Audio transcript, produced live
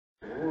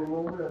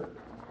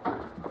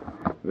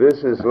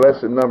This is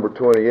lesson number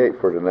 28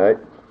 for tonight.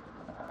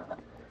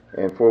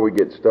 And before we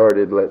get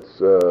started, let's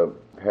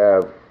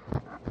have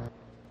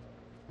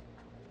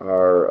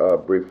our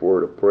brief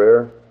word of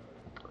prayer.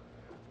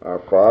 Our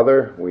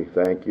Father, we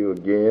thank you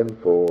again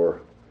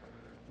for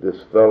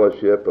this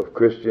fellowship of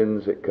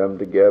Christians that come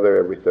together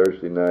every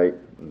Thursday night,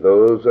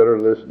 those that are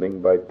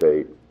listening by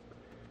tape.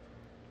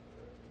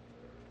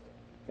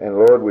 And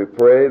Lord, we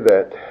pray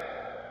that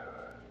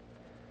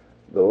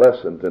the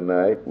lesson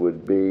tonight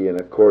would be in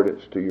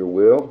accordance to your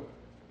will,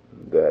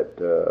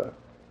 that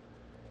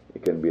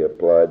it can be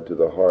applied to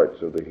the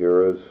hearts of the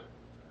hearers,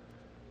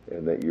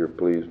 and that you're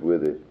pleased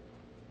with it.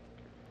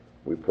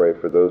 We pray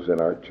for those in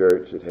our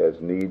church that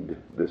has need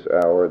this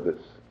hour,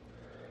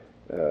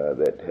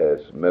 that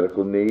has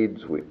medical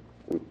needs. We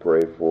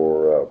pray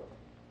for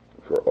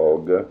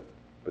Olga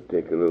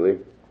particularly,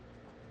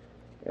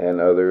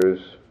 and others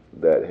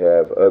that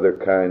have other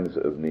kinds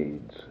of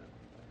needs.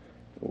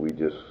 We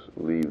just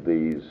leave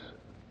these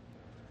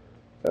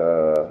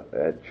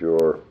at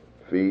your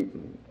feet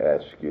and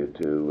ask you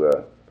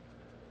to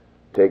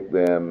take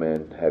them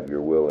and have your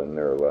will in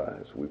their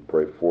lives. We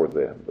pray for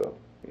them, though.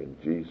 In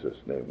Jesus'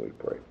 name we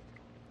pray.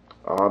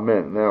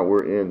 Amen. Now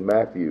we're in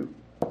Matthew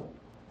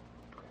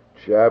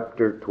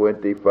chapter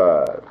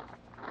 25.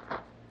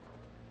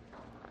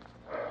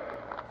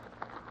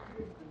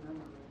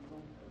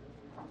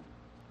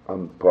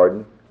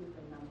 Pardon?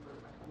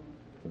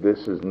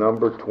 This is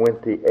number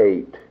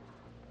 28.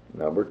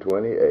 Number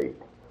 28.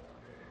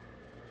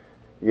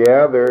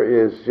 Yeah, there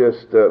is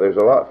just, there's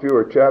a lot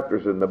fewer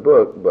chapters in the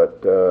book,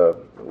 but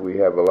we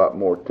have a lot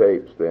more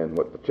tapes than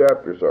what the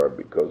chapters are,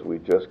 because we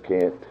just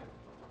can't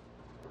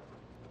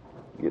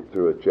get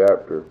through a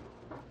chapter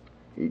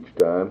each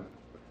time.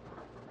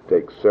 It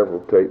takes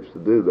several tapes to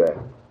do that.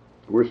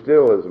 We're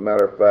still, as a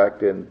matter of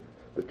fact, in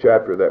the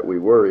chapter that we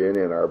were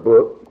in our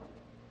book,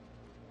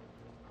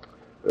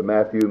 the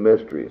Matthew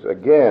Mysteries.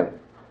 Again,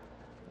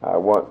 I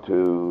want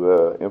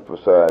to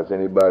emphasize,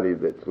 anybody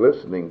that's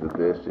listening to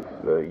this,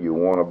 if you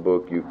want a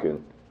book, you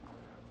can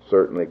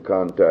certainly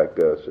contact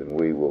us and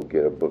we will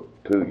get a book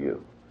to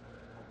you.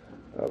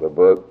 The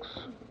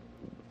books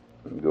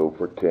go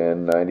for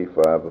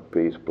 $10.95 a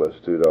piece plus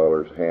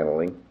 $2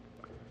 handling,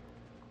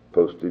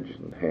 postage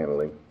and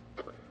handling.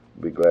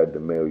 Be glad to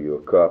mail you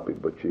a copy,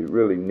 but you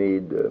really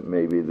need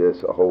maybe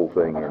a whole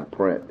thing in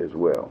print as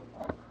well.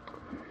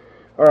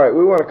 All right,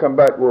 we want to come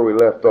back where we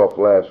left off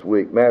last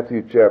week,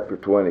 Matthew chapter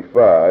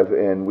 25,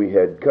 and we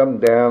had come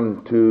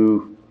down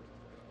to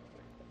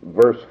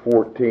verse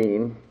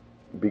 14,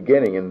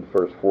 beginning in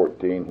verse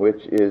 14,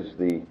 which is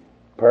the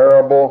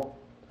parable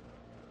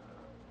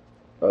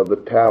of the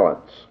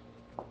talents.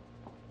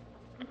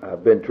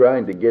 I've been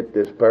trying to get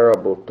this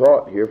parable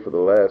taught here for the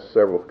last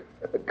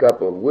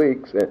couple of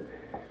weeks, and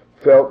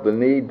felt the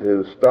need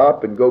to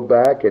stop and go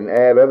back and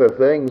add other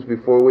things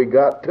before we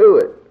got to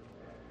it.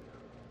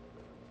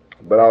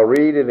 But I'll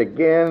read it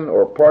again,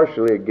 or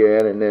partially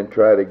again, and then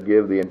try to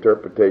give the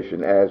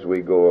interpretation as we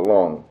go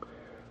along.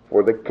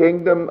 For the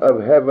kingdom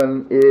of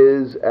heaven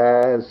is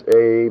as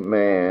a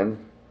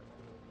man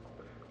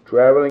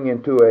traveling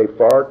into a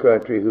far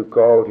country, who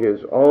called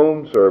his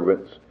own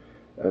servants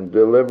and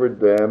delivered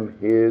them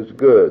his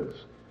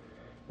goods.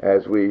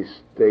 As we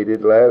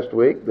stated last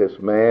week, this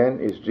man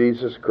is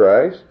Jesus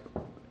Christ.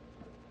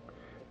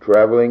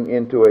 Traveling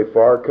into a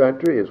far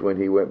country is when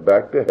he went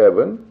back to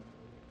heaven.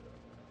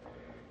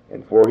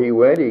 And before he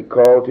went, he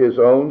called his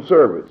own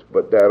servants.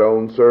 But that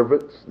own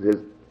servants,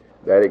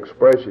 that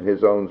expression,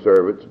 his own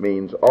servants,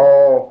 means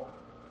all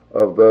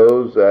of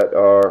those that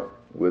are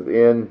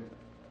within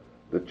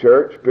the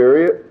church,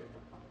 period,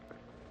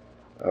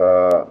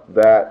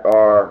 that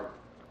are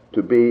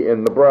to be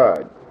in the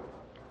bride,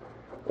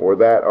 or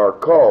that are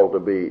called to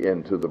be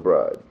into the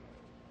bride.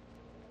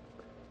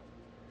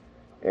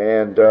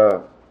 And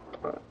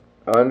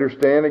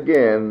understand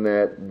again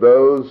that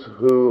those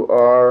who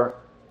are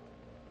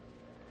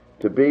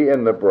to be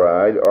in the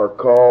bride are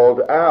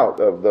called out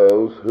of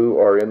those who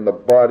are in the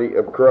body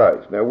of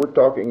Christ. Now we're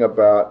talking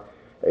about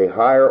a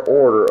higher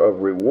order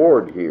of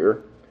reward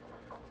here,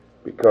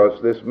 because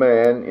this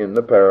man in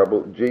the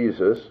parable,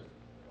 Jesus,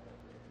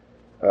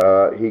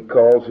 he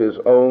calls his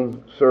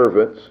own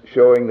servants,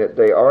 showing that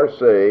they are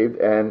saved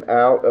and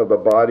out of the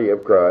body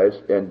of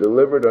Christ, and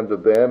delivered unto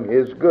them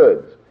his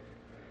goods.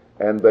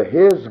 And the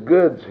his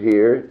goods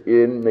here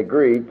in the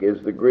Greek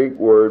is the Greek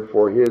word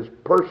for his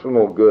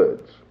personal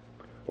goods,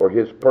 or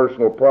his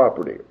personal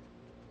property.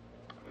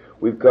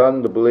 We've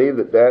come to believe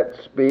that that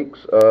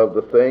speaks of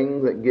the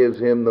thing that gives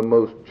him the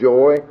most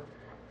joy,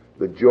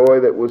 the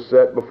joy that was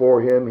set before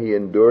him. He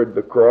endured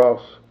the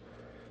cross,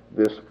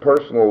 this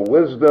personal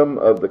wisdom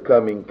of the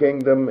coming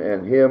kingdom,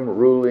 and him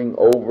ruling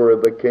over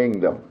the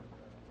kingdom.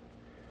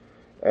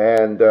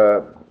 And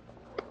the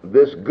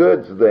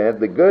goods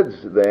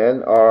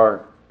then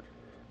are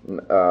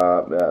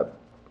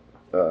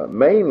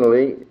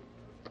mainly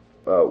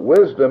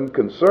wisdom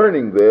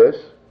concerning this,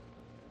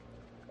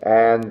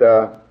 and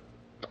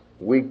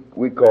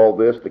we call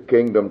this the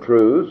kingdom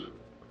truths,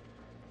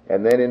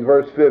 And then in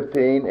verse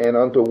 15, and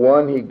unto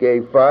one he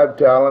gave 5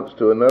 talents,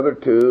 to another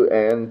 2,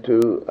 and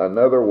to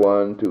another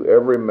 1, to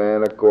every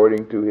man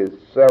according to his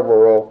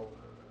several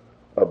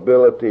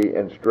ability,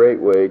 and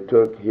straightway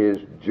took his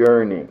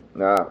journey.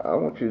 Now, I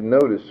want you to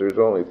notice there's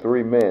only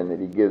 3 men that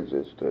he gives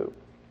this to.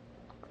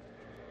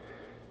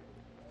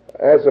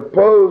 As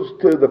opposed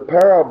to the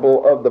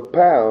parable of the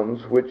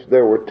pounds, which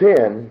there were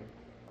 10,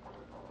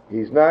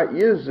 he's not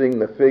using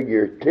the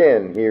figure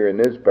 10 here in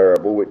this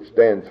parable, which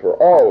stands for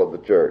all of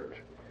the church,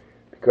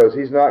 because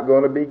he's not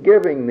going to be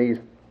giving these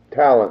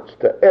talents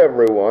to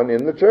everyone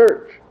in the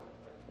church.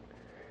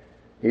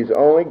 He's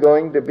only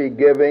going to be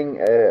giving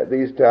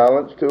these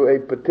talents to a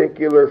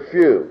particular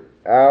few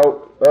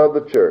out of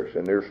the church.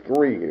 And there's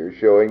 3 here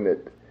showing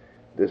that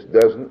this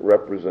doesn't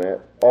represent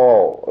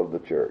all of the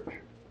church,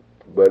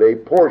 but a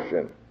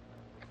portion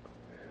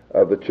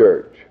of the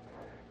church.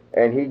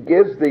 And he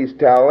gives these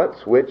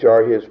talents, which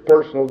are his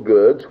personal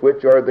goods,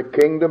 which are the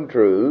kingdom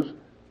truths,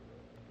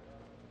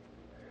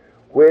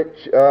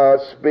 which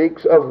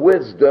speaks of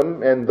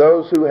wisdom, and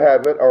those who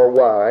have it are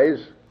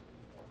wise,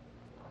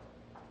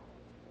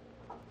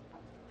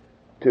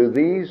 to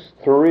these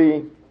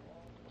 3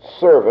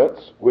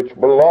 servants, which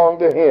belong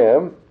to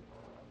him,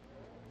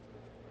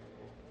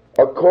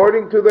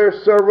 according to their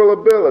several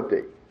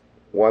ability.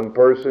 One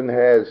person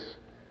has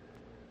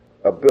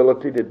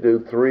ability to do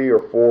 3 or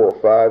 4 or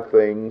 5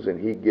 things, and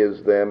he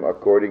gives them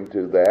according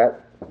to that.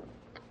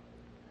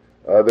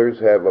 Others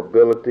have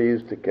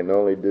abilities that can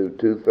only do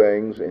 2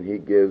 things, and he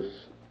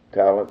gives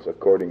talents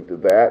according to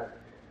that.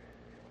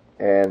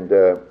 And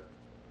the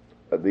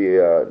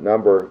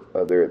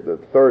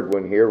third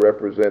one here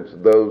represents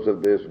those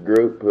of this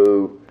group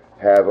who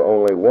have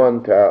only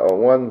one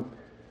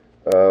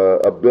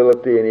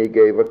ability, and he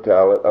gave a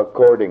talent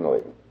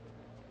accordingly.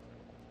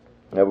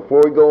 Now,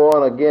 before we go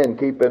on again,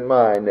 keep in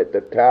mind that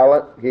the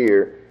talent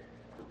here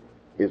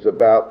is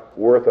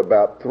worth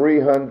about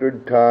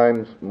 300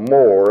 times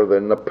more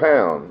than the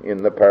pound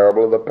in the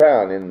parable of the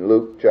pound in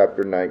Luke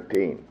chapter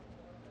 19.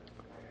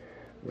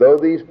 Though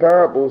these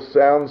parables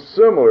sound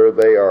similar,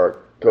 they are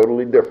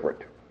totally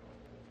different.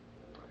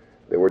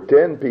 There were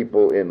 10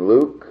 people in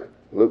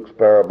Luke's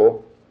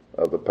parable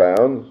of the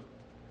pounds.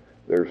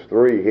 There's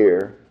 3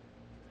 here.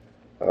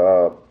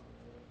 The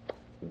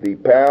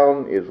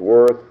pound is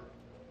worth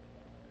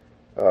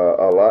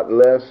a lot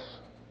less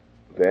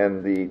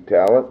than the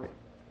talent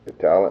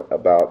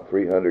about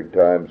 300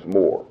 times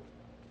more.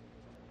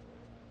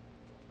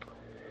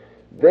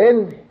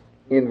 Then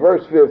in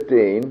verse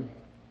 15,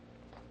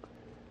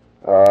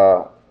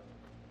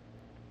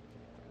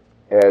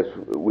 as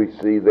we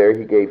see there,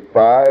 he gave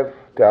 5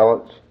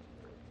 talents.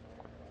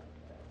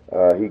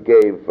 He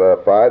gave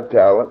 5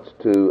 talents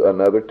to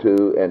another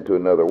 2 and to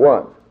another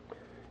 1.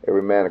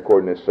 Every man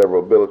according to his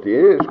several ability.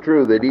 It is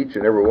true that each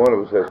and every one of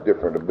us has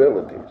different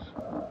abilities.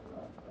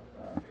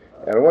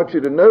 And I want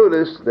you to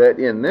notice that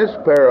in this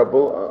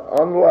parable,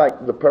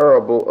 unlike the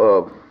parable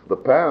of the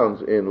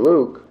pounds in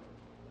Luke,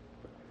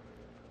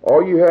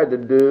 all you had to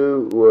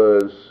do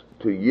was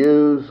to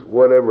use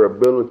whatever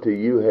ability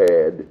you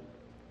had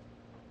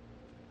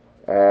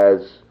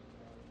as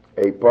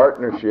a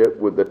partnership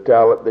with the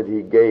talent that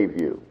he gave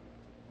you.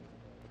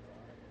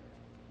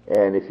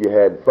 And if you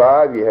had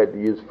 5, you had to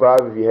use 5.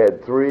 If you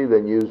had 3,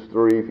 then use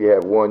 3. If you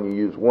have 1, you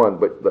use 1.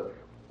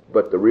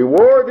 But the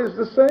reward is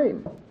the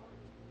same.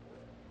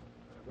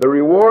 The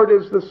reward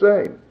is the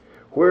same.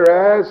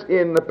 Whereas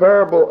in the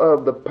parable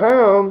of the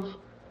pounds,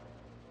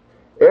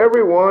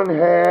 everyone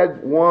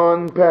had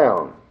 1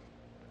 pound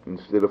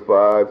instead of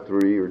 5,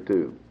 3, or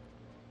 2.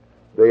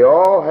 They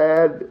all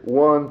had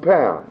 1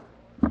 pound.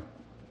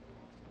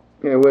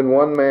 And when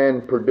one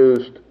man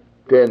produced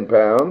 10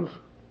 pounds,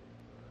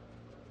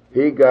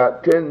 he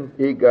got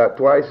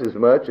twice as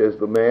much as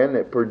the man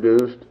that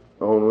produced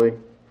only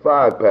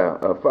 5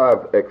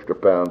 extra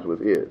pounds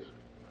with his,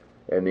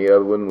 and the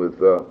other one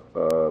with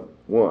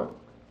 1.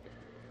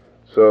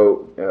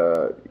 So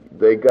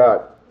they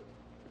got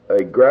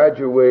a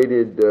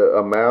graduated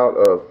amount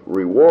of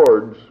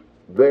rewards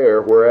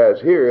there,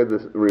 whereas here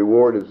the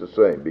reward is the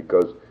same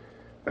because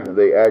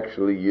they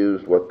actually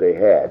used what they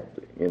had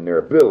in their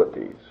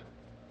abilities,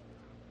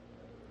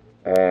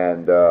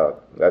 and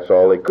that's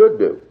all they could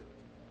do.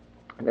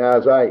 Now,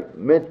 as I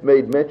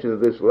made mention of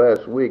this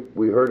last week,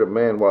 we heard a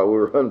man while we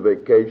were on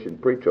vacation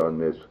preach on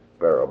this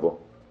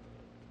parable.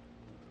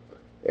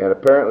 And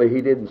apparently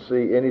he didn't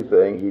see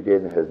anything. He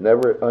has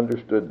never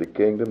understood the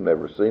kingdom,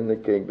 never seen the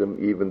kingdom,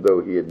 even though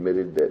he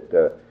admitted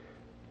that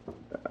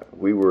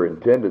we were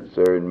intended,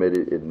 sir,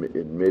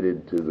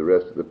 admitted to the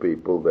rest of the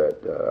people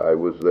that I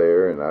was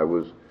there and I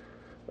was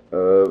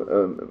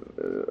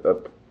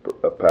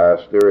a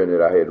pastor and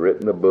that I had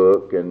written a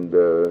book and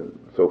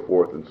so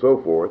forth and so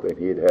forth, and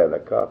he had a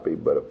copy,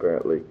 but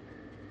apparently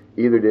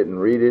either didn't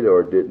read it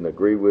or didn't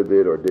agree with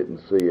it or didn't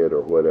see it or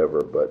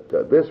whatever. But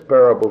this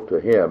parable to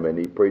him, and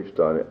he preached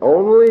on it,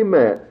 only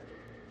meant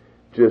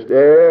just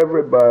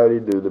everybody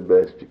do the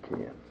best you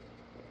can.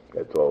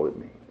 That's all it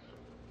means.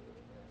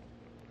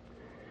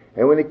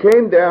 And when he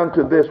came down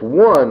to this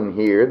one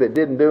here that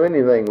didn't do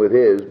anything with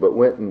his, but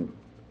went and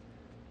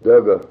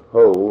dug a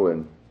hole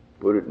and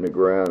put it in the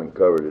ground and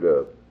covered it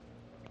up,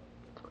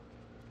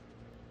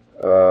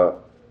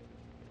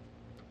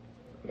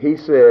 he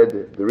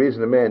said the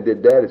reason the man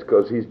did that is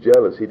because he's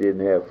jealous he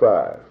didn't have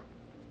 5.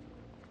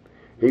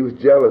 He was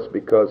jealous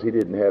because he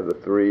didn't have the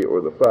 3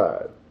 or the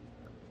 5.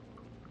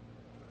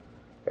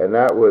 And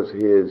that was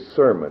his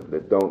sermon,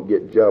 that don't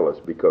get jealous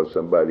because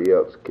somebody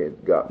else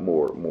got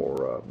more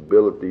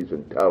abilities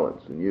and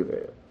talents than you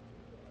have.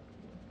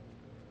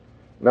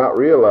 Not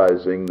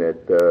realizing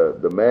that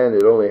the man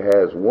that only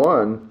has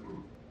 1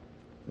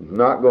 is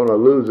not going to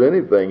lose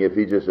anything if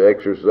he just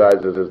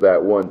exercises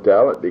that 1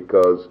 talent,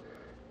 because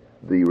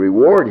the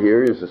reward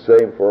here is the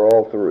same for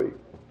all 3.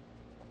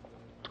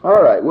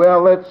 All right,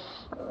 well, let's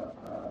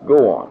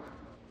go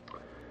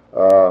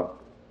on.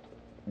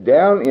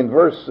 Down in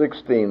verse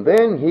 16,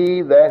 then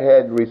he that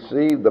had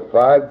received the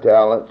 5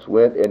 talents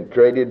went and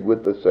traded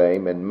with the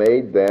same and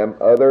made them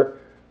other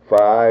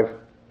 5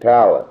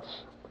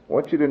 talents. I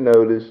want you to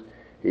notice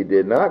he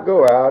did not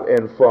go out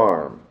and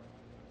farm.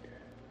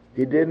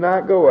 He did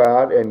not go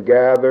out and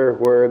gather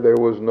where there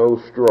was no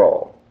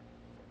straw.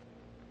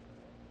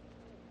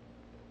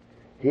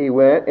 He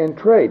went and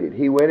traded.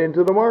 He went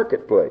into the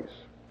marketplace.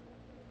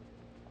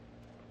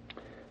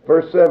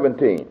 Verse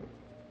 17,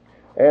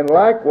 and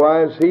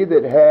likewise he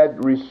that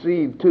had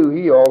received 2,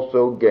 he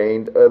also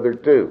gained other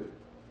 2.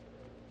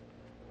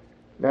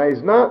 Now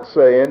he's not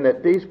saying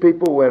that these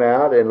people went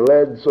out and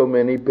led so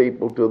many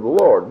people to the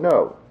Lord.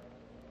 No.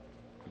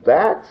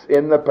 That's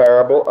in the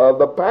parable of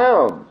the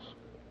pounds.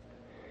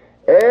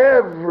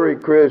 Every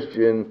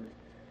Christian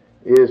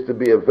is to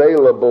be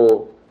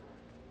available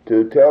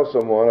to tell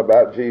someone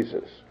about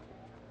Jesus.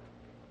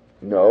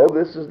 No,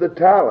 this is the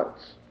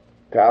talents.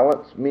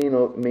 Talents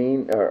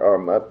are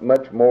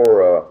much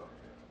more,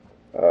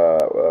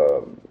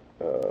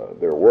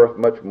 they're worth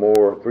much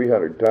more,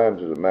 300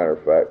 times as a matter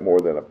of fact, more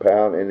than a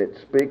pound, and it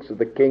speaks of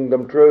the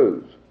kingdom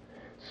truths.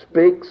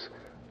 Speaks,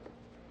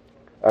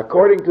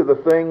 according to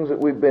the things that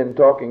we've been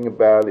talking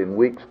about in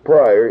weeks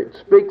prior, it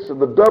speaks of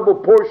the double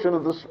portion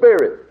of the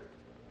Spirit.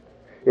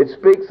 It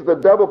speaks of the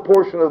double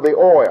portion of the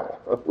oil,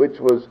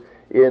 which was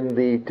in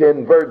the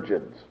 10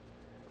 virgins.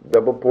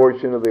 Double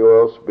portion of the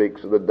oil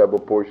speaks of the double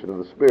portion of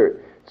the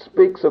Spirit. It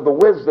speaks of the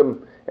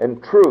wisdom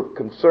and truth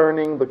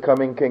concerning the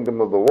coming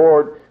kingdom of the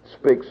Lord. It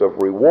speaks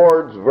of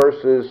rewards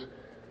versus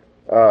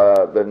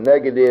the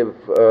negative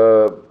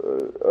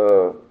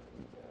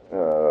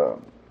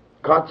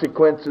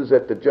consequences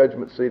at the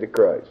judgment seat of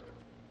Christ.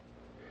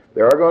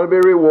 There are going to be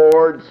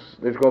rewards.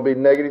 There's going to be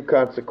negative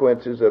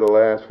consequences that will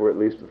last for at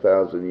least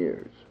 1,000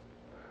 years.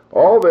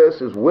 All this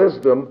is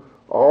wisdom,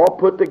 all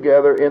put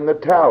together in the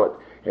talent.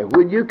 And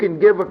when you can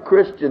give a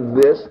Christian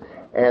this,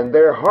 and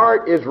their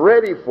heart is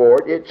ready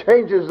for it, it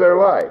changes their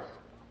life.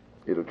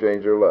 It'll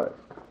change their life.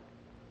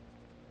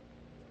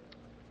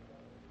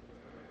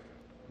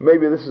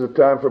 Maybe this is a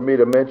time for me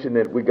to mention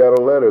that we got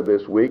a letter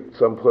this week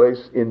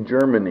someplace in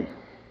Germany.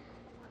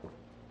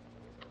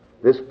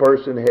 This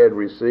person had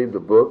received a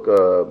book,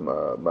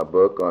 my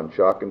book on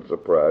Shock and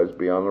Surprise,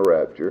 Beyond the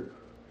Rapture.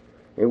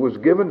 It was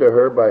given to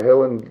her by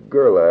Helen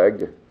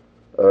Gerlag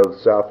of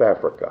South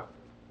Africa.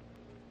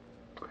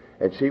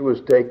 And she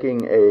was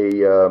taking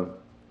a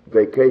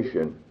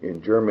vacation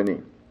in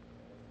Germany.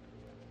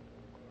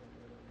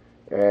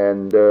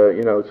 And,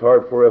 it's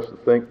hard for us to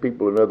think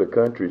people in other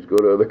countries go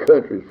to other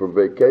countries for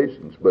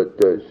vacations, but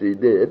she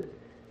did.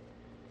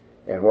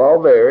 And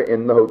while there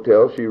in the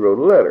hotel, she wrote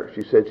a letter.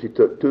 She said she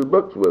took 2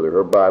 books with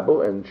her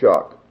Bible and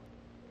Shock.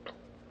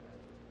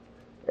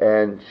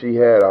 And she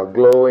had a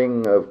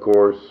glowing, of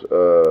course,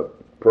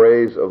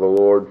 praise of the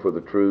Lord for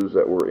the truths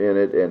that were in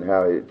it and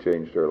how it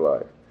changed her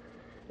life.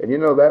 And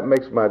that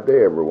makes my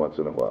day every once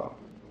in a while.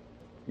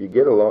 You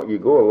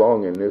go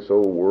along in this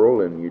old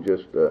world, and you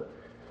just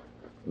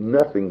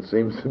nothing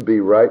seems to be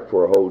right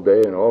for a whole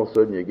day, and all of a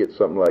sudden you get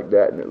something like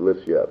that, and it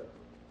lifts you up.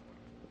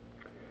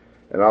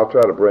 And I'll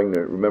try to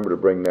remember to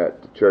bring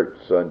that to church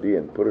Sunday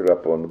and put it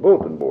up on the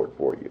bulletin board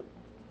for you.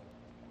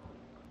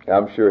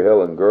 I'm sure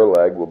Helen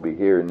Gerlag will be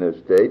here in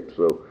this tape,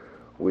 so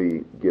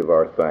we give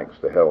our thanks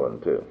to Helen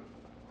too.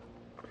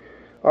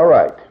 All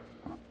right.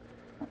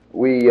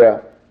 We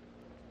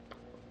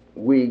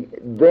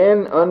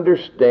then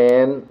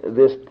understand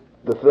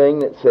the thing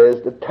that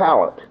says the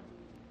talent.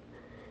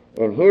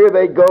 And here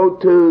they go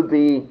to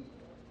the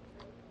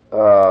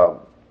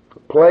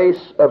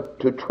place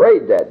to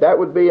trade that. That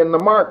would be in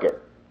the market.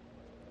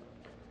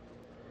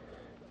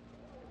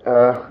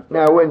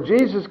 Now, when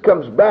Jesus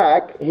comes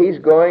back, he's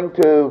going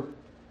to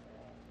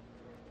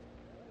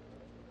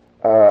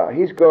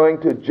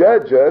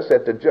judge us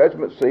at the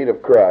judgment seat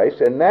of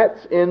Christ, and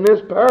that's in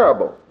this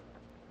parable.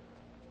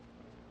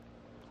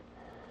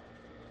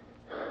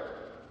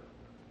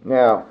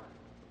 Now,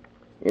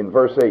 in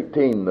verse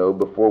 18, though,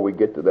 before we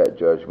get to that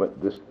judgment,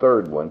 this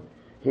third one,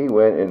 he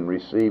went and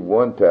received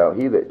 1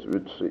 talent. He that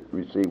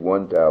received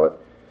 1 talent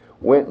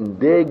went and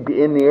digged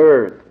in the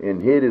earth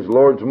and hid his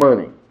Lord's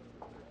money.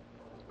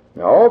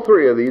 Now, all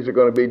three of these are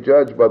going to be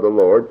judged by the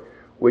Lord,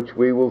 which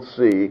we will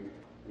see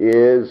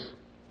is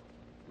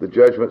the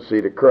judgment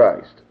seat of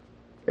Christ.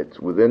 It's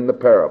within the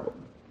parable.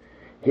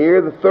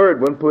 Here, the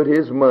third one put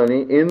his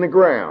money in the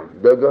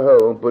ground, dug a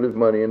hole and put his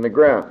money in the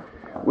ground.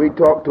 We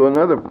talked to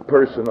another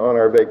person on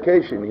our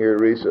vacation here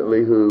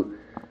recently who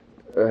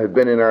had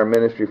been in our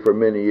ministry for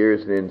many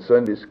years, and in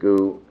Sunday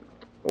school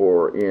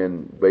or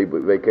in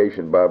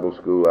vacation Bible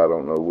school, I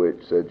don't know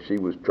which, said she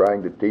was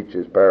trying to teach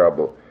his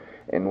parable.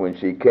 And when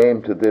she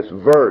came to this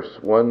verse,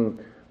 one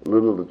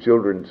little of the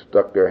children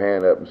stuck their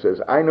hand up and says,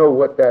 I know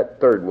what that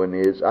third one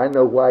is. I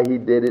know why he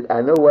did it.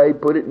 I know why he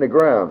put it in the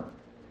ground.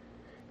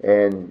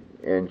 And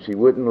she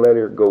wouldn't let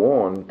her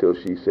go on until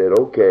she said,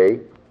 okay,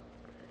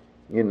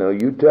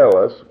 you tell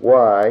us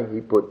why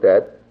he put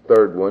that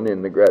third one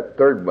in the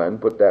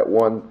put that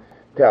one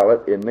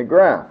talent in the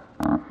ground.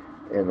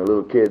 And the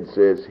little kid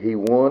says, he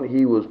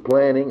was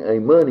planting a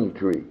money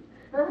tree.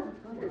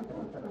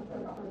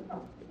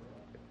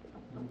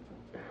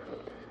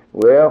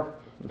 Well,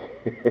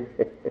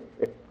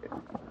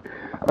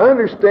 I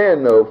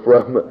understand, though,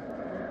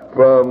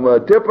 from a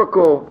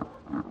typical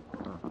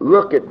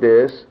look at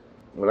this,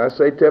 when I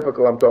say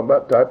typical, I'm talking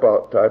about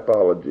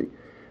typology.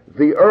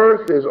 The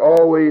earth is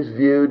always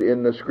viewed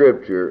in the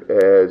Scripture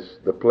as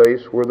the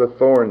place where the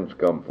thorns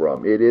come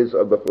from. It is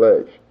of the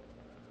flesh.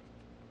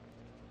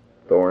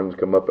 Thorns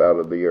come up out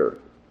of the earth.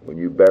 When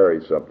you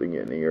bury something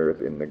in the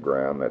earth, in the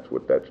ground, that's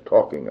what that's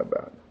talking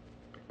about.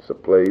 It's a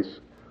place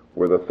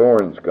where the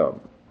thorns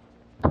come.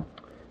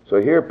 So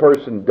here a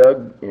person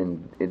dug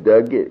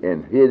it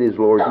and hid his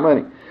Lord's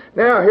money.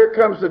 Now here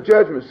comes the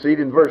judgment seat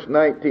in verse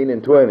 19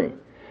 and 20.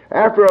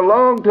 After a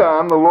long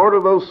time the Lord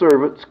of those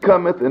servants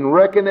cometh and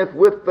reckoneth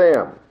with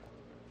them.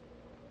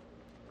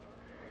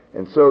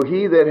 And so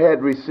he that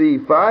had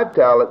received 5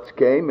 talents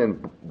came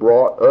and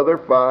brought other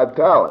 5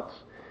 talents,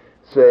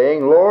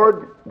 saying,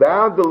 Lord,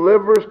 thou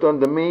deliverest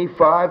unto me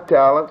 5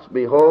 talents.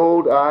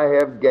 Behold, I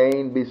have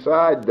gained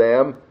beside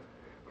them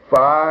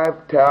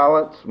 5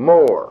 talents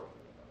more.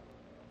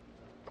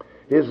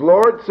 His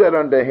Lord said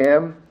unto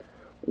him,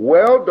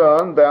 Well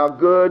done, thou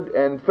good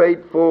and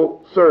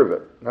faithful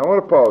servant. Now I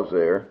want to pause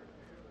there.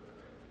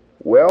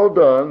 Well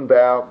done,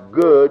 thou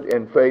good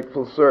and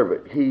faithful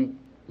servant. He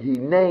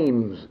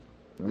names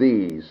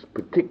these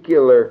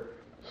particular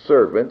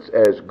servants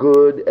as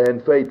good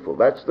and faithful.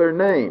 That's their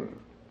name.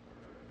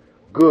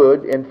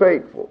 Good and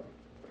faithful.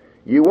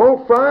 You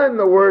won't find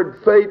the word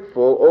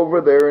faithful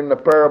over there in the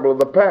parable of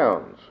the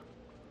pounds,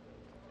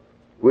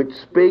 which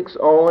speaks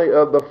only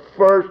of the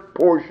first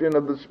portion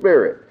of the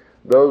Spirit,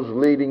 those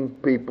leading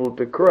people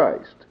to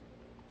Christ,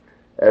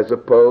 as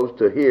opposed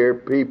to here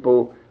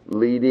people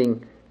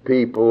leading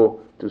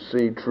people to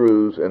see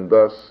truths and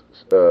thus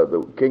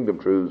the kingdom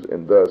truths,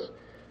 and thus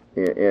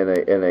in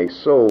a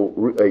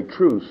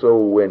true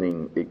soul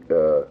winning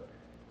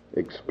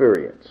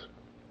experience.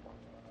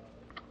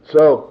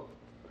 So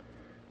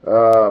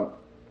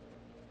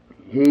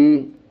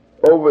he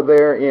over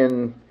there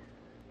in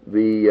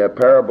the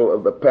parable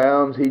of the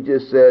pounds, he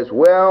just says,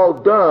 Well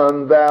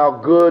done, thou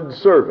good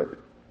servant.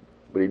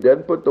 But he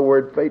doesn't put the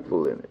word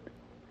faithful in it,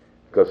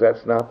 because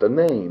that's not the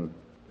name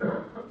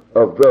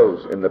of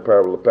those in the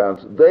parable of the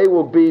pounds. They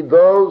will be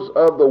those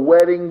of the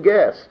wedding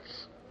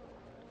guests.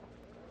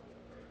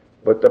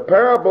 But in the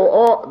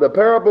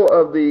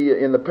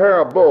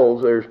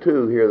parables, there's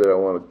 2 here that I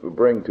want to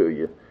bring to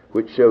you,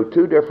 which show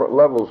 2 different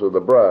levels of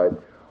the bride,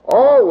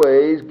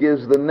 always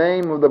gives the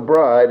name of the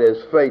bride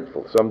as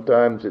faithful.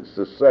 Sometimes it's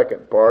the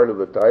second part of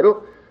the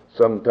title.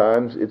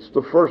 Sometimes it's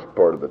the first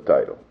part of the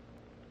title.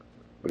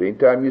 But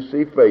anytime you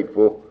see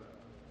faithful,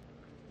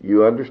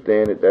 you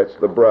understand that that's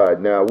the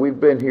bride. Now, we've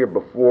been here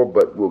before,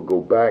 but we'll go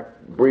back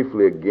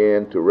briefly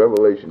again to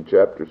Revelation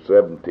chapter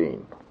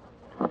 17.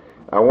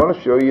 I want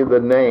to show you the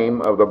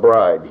name of the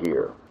bride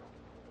here,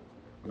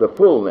 the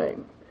full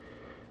name.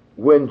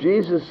 When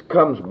Jesus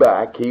comes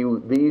back,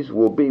 these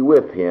will be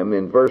with him.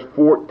 In verse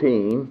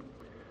 14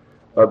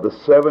 of the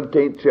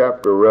 17th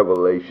chapter of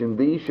Revelation,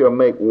 these shall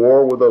make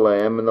war with the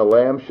Lamb, and the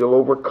Lamb shall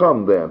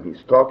overcome them.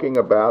 He's talking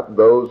about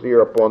those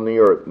here upon the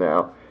earth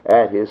now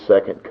at his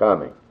second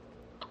coming.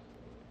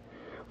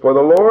 For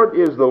the Lord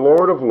is the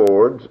Lord of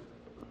lords,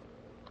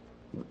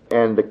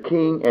 and the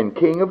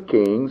King of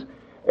kings,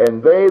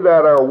 and they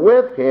that are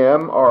with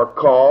him are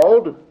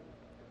called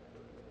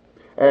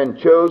and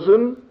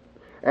chosen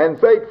and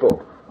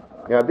faithful.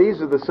 Now these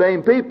are the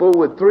same people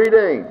with 3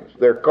 names.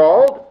 They're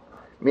called,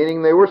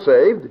 meaning they were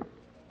saved,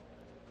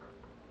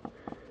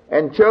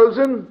 and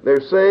chosen,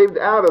 they're saved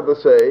out of the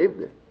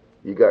saved.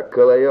 You got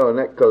kaleo and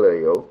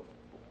ekkaleo.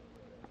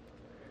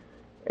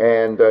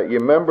 And you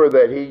remember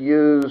that he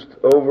used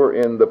over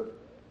in the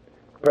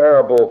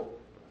parable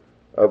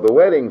of the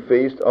wedding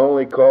feast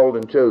only called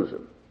and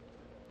chosen.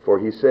 For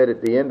he said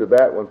at the end of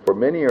that one, for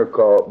many are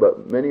called,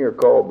 but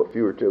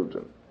few are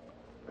chosen.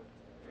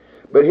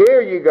 But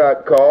here you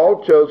got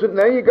called, chosen.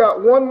 Now you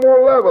got one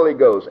more level, he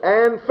goes,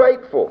 and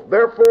faithful.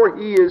 Therefore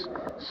he is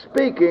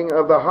speaking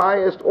of the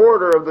highest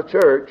order of the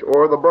church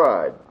or the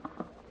bride.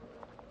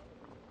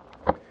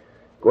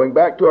 Going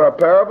back to our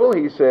parable,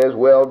 he says,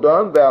 "Well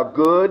done, thou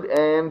good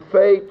and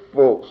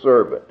faithful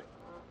servant.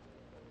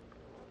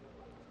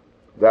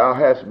 Thou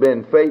hast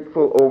been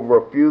faithful over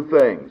a few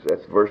things."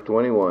 That's verse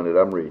 21 that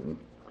I'm reading.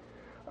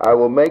 "I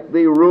will make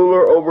thee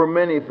ruler over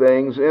many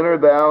things. Enter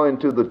thou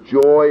into the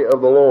joy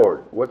of the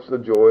Lord." What's the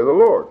joy of the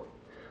Lord?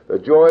 The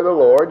joy of the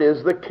Lord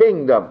is the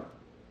kingdom.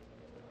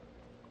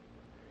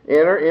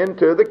 Enter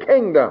into the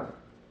kingdom.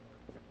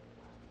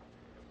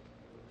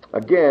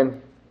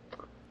 Again,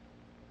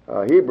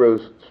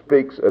 Hebrews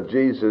speaks of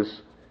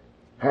Jesus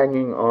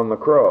hanging on the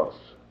cross.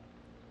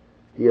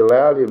 He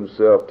allowed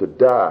himself to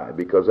die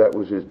because that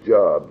was his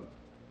job.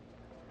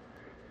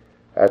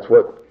 That's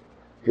what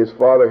his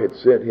Father had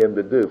sent him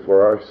to do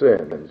for our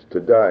sins, to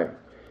die.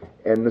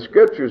 And the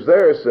scriptures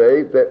there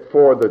say that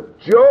for the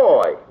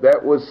joy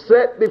that was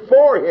set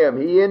before him,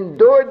 he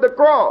endured the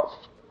cross.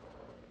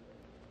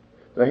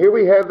 Now here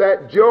we have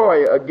that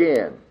joy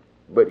again.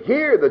 But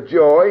here the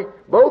joy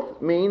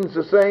both means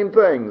the same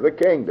thing, the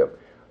kingdom.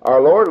 Our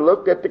Lord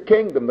looked at the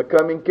kingdom, the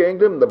coming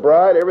kingdom, the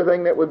bride,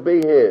 everything that would be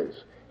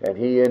his. And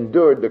he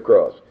endured the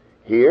cross.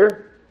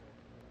 Here,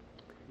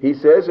 he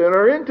says,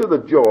 enter into the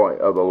joy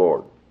of the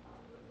Lord.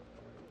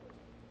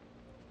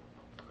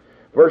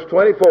 Verse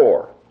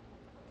 24.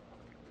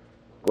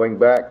 Going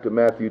back to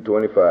Matthew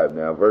 25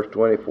 now, verse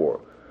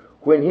 24.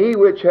 When he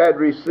which had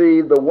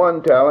received the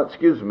 1 talent,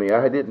 excuse me,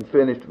 I didn't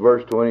finish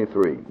verse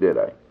 23, did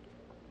I?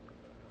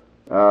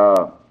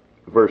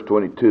 Verse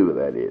 22,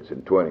 that is,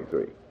 and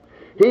 23.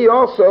 He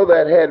also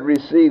that had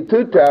received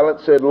 2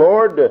 talents said,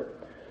 Lord,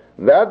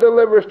 thou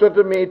deliverest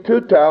unto me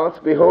 2 talents.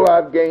 Behold,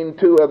 I've gained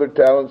 2 other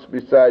talents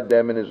beside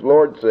them. And his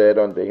Lord said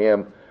unto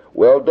him,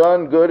 Well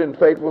done, good and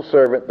faithful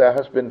servant. Thou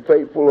hast been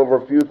faithful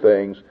over few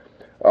things.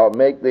 I'll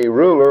make thee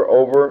ruler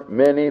over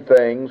many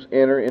things.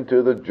 Enter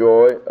into the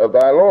joy of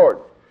thy Lord.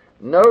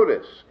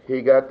 Notice,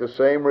 he got the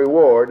same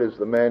reward as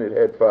the man that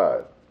had 5.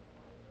 It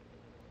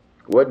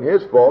wasn't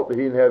his fault that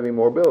he didn't have any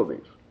more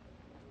abilities.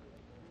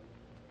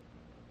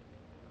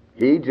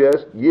 He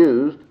just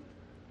used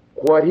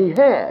what he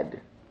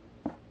had.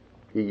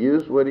 He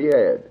used what he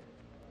had.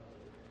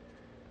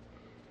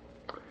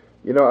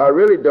 You know, I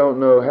really don't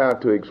know how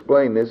to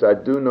explain this. I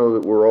do know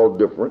that we're all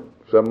different.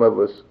 Some of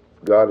us,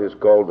 God has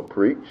called to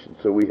preach, and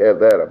so we have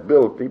that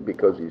ability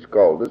because he's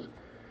called us.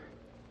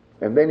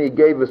 And then he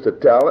gave us a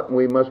talent, and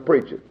we must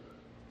preach it.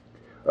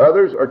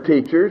 Others are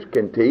teachers,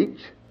 can teach.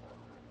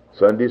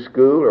 Sunday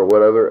school or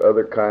whatever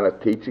other kind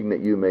of teaching that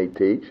you may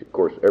teach. Of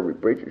course, every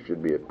preacher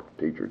should be a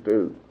teacher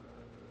too.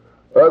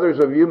 Others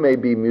of you may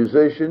be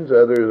musicians.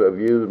 Others of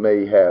you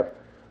may have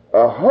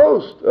a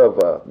host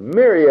of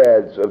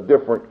myriads of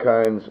different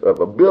kinds of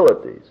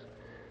abilities.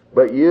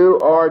 But you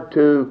are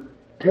to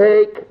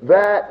take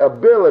that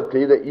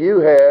ability that you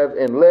have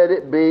and let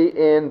it be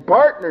in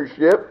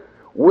partnership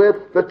with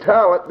the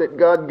talent that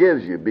God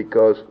gives you.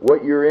 Because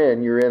what you're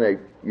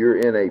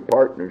in a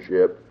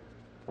partnership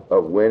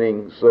of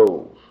winning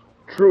souls.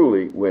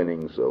 Truly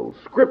winning souls.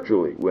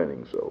 Scripturally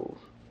winning souls.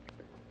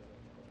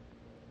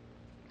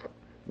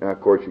 Now, of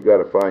course, you've got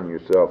to find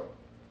yourself,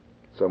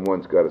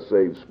 someone's got to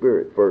save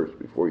spirit first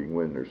before you can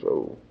win their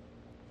soul.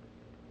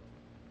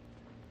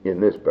 In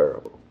this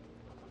parable.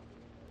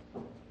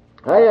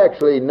 I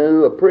actually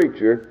knew a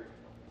preacher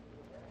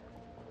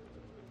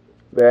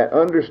that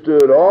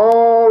understood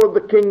all of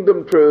the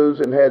kingdom truths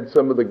and had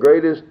some of the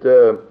greatest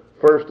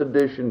first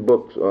edition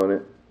books on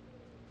it,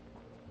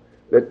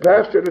 that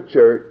pastored a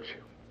church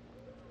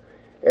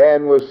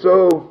and was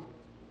so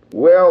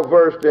well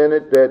versed in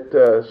it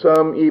that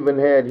some even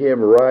had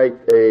him write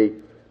a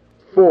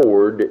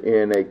foreword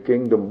in a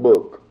kingdom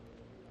book.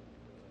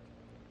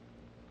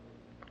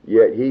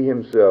 Yet he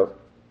himself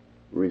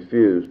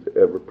refused to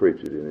ever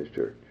preach it in his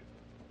church.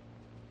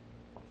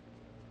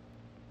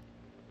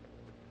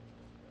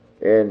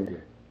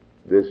 And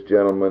this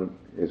gentleman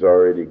has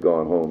already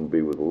gone home to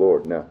be with the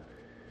Lord. Now,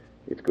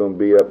 it's going to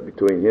be up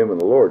between him and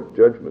the Lord,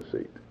 judgment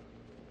seat.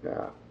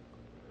 Now,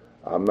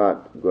 I'm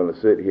not going to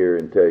sit here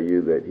and tell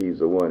you that he's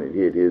the one that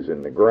hid his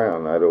in the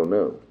ground. I don't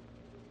know.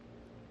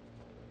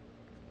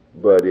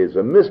 But it's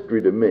a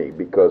mystery to me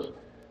because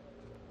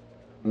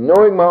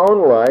knowing my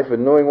own life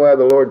and knowing why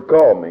the Lord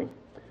called me,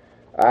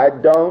 I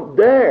don't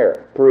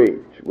dare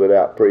preach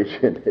without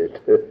preaching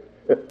it.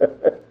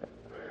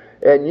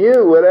 And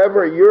you,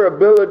 whatever your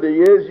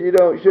ability is, you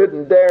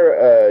shouldn't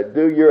dare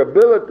do your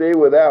ability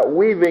without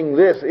weaving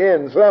this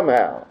in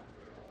somehow.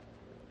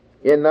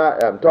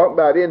 I'm talking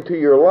about into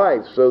your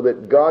life so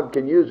that God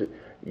can use it.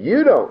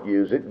 You don't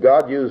use it,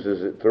 God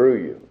uses it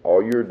through you.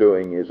 All you're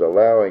doing is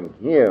allowing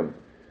him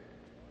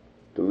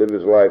to live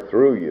his life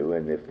through you.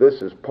 And if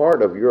this is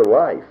part of your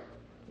life,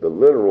 the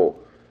literal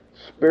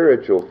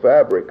spiritual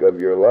fabric of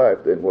your life,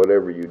 then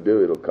whatever you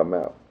do, it'll come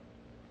out.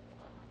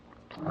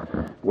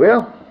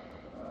 Well,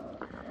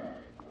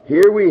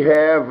 here we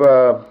have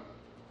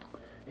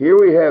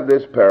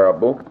this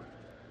parable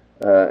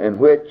in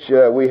which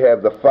we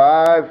have the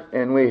 5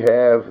 and we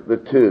have the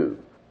 2.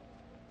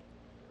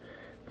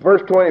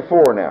 Verse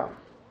 24 now.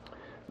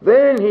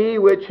 Then he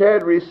which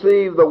had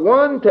received the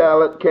 1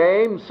 talent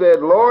came, said,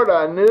 Lord,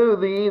 I knew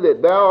thee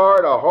that thou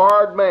art a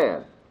hard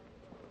man,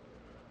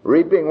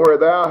 reaping where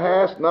thou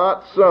hast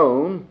not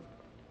sown,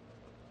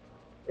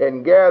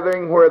 and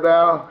gathering where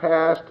thou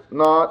hast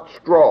not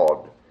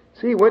strawed.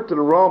 See, he went to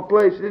the wrong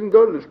place. He didn't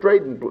go to the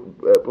trading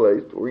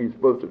place where you're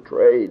supposed to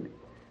trade.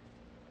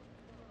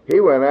 He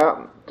went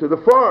out to the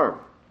farm,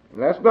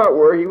 and that's not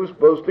where he was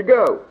supposed to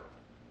go.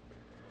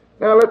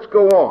 Now let's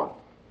go on.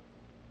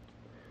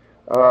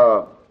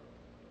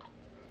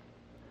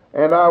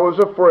 And I was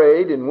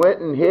afraid and went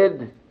and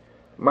hid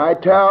my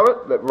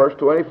talent, that verse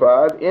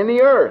 25, in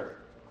the earth.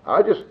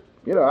 I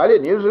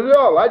didn't use it at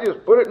all. I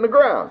just put it in the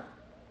ground.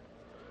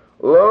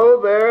 Lo,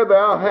 there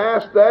thou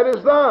hast, that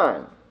is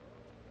thine.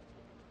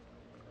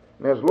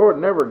 Now, the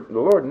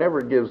Lord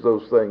never gives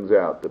those things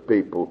out to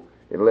people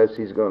unless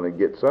he's going to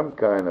get some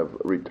kind of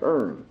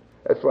return.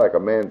 That's like a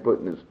man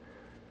putting his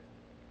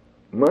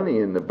money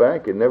in the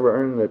bank and never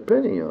earning a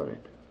penny on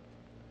it.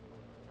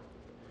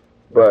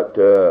 But,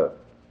 of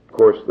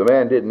course, the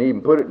man didn't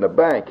even put it in the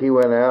bank. He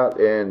went out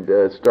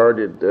and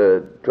started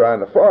trying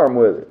to farm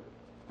with it.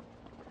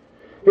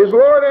 His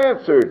Lord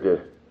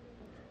answered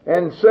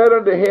and said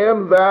unto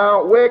him,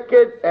 Thou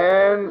wicked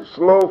and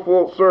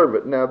slothful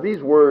servant. Now,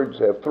 these words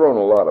have thrown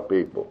a lot of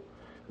people.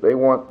 They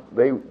want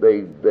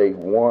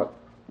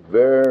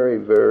very,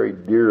 very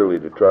dearly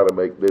to try to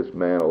make this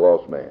man a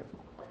lost man,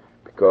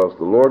 because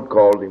the Lord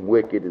called him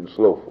wicked and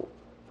slothful.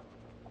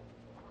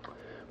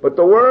 But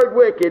the word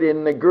wicked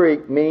in the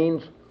Greek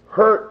means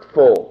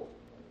hurtful,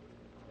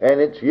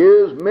 and it's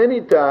used many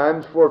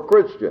times for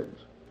Christians.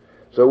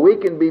 So we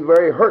can be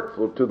very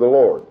hurtful to the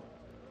Lord.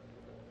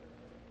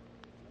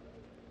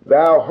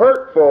 Thou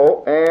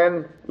hurtful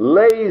and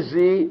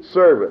lazy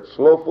servant.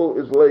 Slothful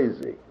is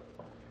lazy.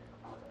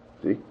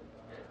 See?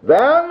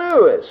 Thou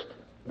knewest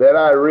that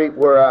I reap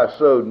where I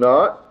sowed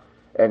not,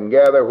 and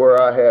gather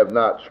where I have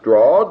not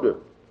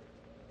strawed.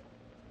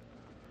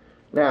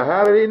 Now,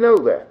 how did he know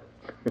that?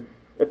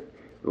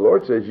 The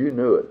Lord says you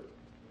knew it.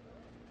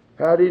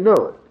 How did he know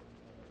it?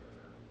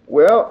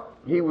 Well,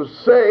 he was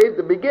saved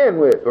to begin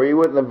with, or he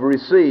wouldn't have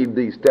received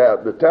the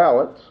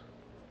talents.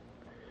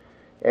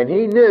 And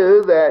he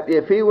knew that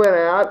if he went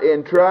out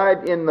and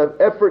tried in the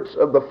efforts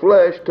of the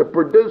flesh to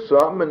produce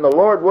something and the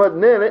Lord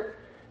wasn't in it,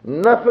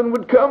 nothing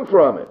would come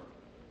from it.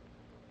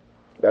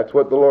 That's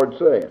what the Lord's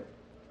saying.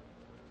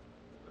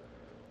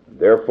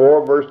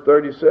 Therefore, verse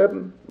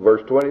 27,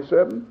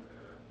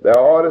 thou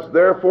oughtest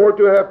therefore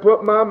to have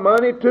put my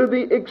money to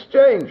the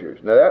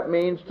exchangers. Now that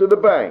means to the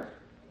bank.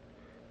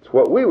 It's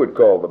what we would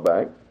call the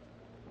bank.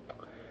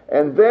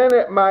 And then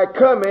at my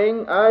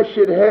coming I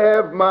should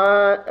have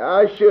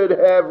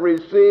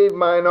received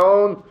mine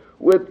own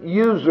with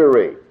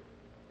usury.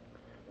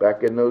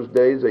 Back in those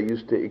days, they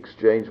used to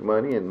exchange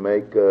money and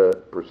make a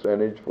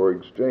percentage for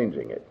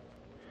exchanging it.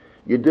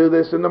 You do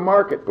this in the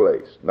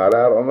marketplace, not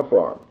out on the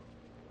farm.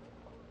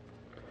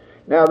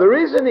 Now, the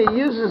reason he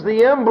uses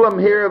the emblem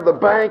here of the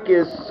bank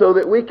is so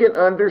that we can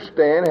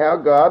understand how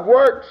God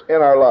works in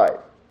our life.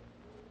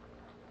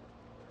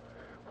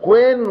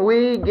 When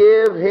we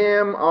give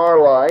him our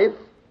life,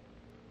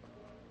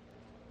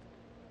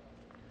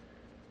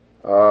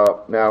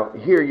 now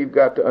here you've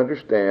got to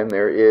understand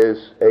there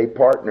is a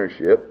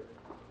partnership.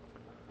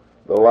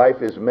 The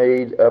life is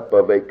made up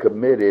of a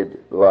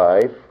committed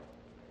life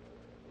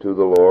to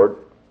the Lord,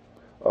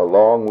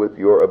 along with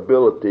your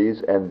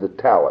abilities and the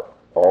talent.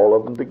 All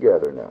of them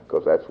together now,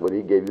 because that's what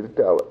he gave you the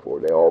talent for.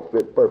 They all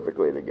fit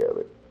perfectly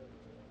together.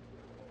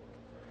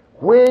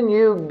 When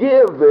you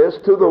give this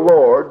to the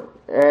Lord,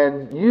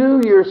 and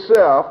you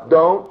yourself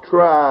don't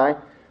try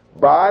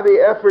by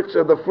the efforts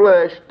of the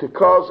flesh to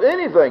cause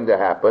anything to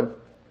happen,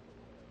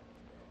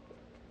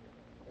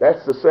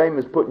 that's the same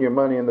as putting your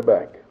money in the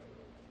bank.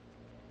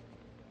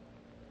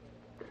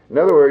 In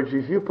other words,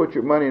 if you put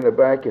your money in the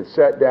bank and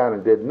sat down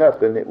and did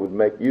nothing, it would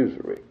make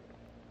usury.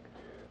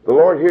 The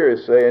Lord here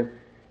is saying,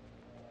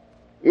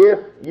 if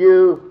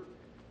you,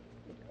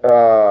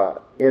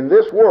 in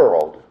this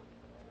world,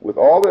 with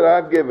all that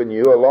I've given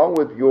you, along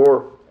with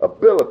your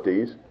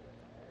abilities,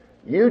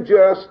 you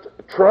just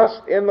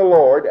trust in the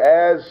Lord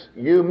as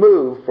you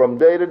move from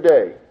day to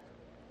day,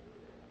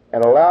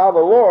 and allow the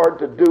Lord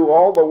to do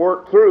all the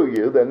work through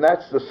you, then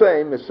that's the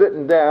same as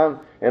sitting down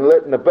and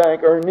letting the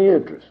bank earn the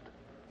interest.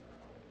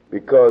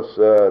 Because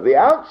the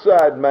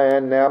outside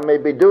man now may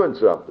be doing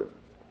something,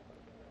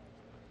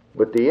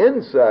 but the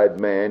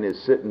inside man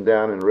is sitting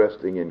down and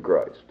resting in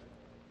Christ.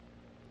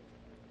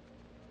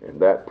 And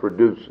that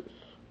produces.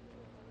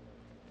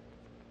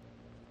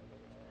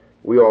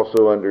 We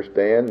also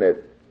understand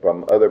that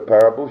from other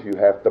parables you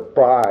have to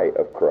buy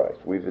of Christ.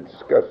 We've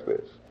discussed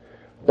this.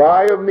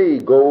 Buy of me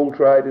gold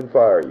tried in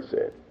fire, he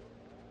said.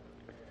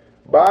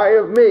 Buy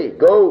of me.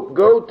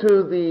 Go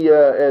to the,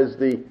 as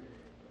the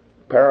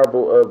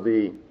parable of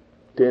the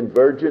 10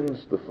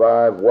 virgins, the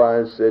 5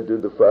 wise said to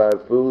the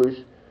 5 foolish,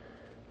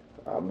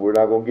 we're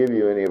not going to give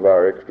you any of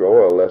our extra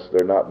oil lest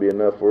there not be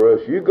enough for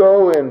us. You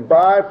go and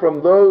buy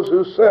from those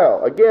who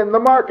sell. Again, the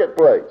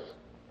marketplace.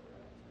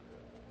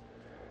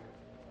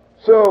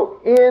 So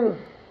in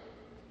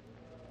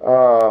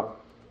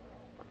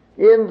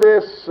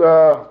this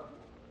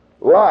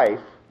life,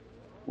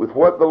 with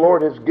what the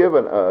Lord has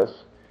given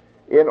us,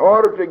 in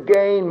order to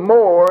gain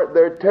more,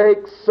 there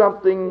takes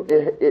something,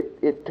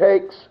 it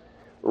takes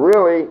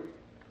really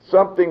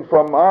something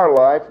from our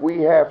life.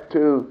 We have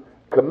to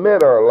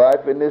commit our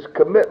life. In this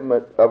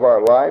commitment of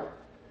our life,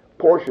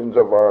 portions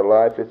of our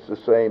life, it's the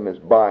same as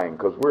buying,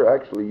 because we're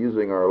actually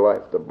using our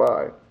life to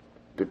buy,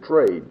 to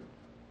trade.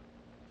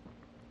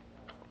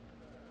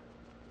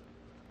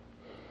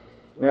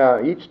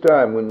 Now, each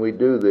time when we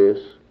do this,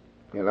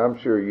 and I'm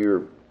sure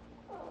you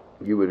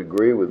would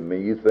agree with me,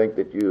 you think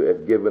that you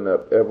have given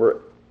up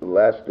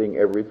everlasting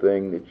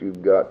everything that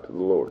you've got to the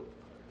Lord.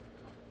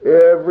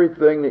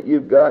 Everything that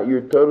you've got,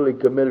 you're totally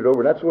committed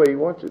over. That's the way He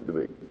wants it to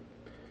be.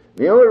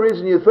 The only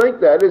reason you think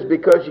that is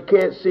because you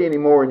can't see any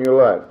more in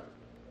your life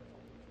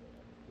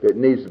that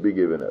needs to be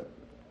given up.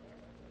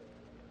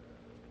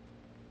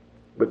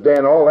 But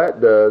then all that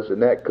does,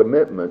 and that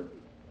commitment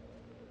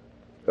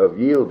of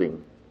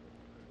yielding,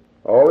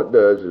 all it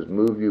does is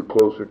move you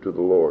closer to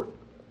the Lord.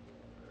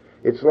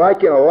 It's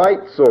like in a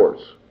light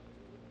source.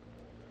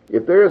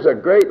 If there's a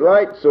great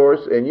light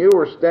source and you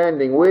were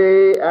standing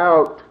way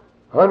out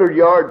 100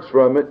 yards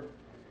from it,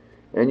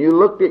 and you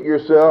looked at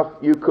yourself,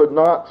 you could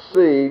not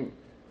see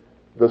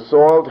the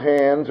soiled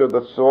hands or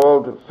the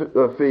soiled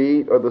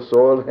feet or the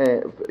soiled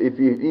hand. If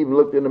you even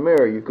looked in the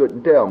mirror, you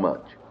couldn't tell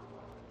much.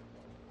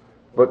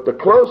 But the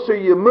closer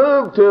you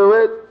moved to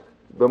it,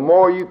 the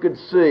more you could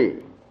see,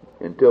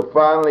 until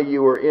finally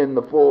you were in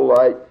the full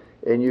light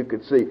and you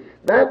could see.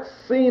 That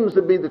seems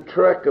to be the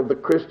trek of the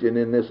Christian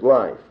in this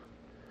life.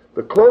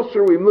 The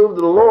closer we move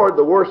to the Lord,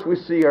 the worse we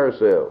see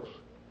ourselves.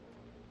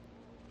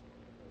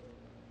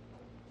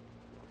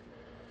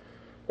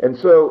 And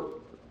so,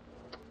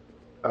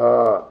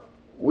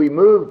 we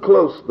move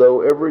close,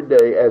 though, every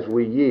day as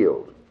we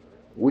yield.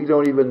 We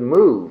don't even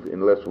move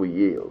unless we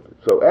yield.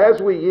 So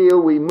as we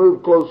yield, we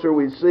move closer,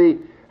 we see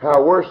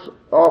how worse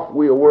off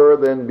we were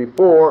than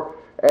before,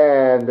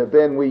 and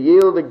then we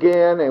yield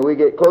again, and we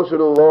get closer to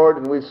the Lord,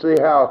 and we see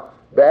how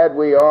bad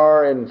we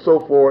are, and so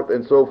forth,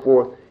 and so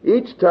forth.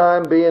 Each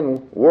time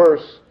being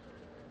worse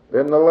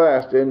than the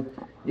last. And,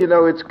 you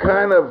know, it's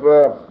kind of...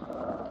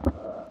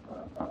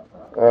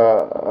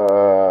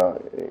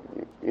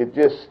 it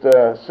just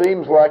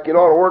seems like it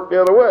ought to work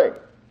the other way.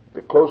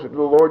 The closer to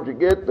the Lord you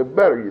get, the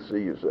better you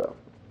see yourself.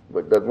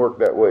 But it doesn't work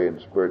that way in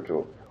the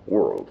spiritual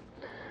world.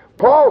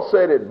 Paul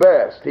said it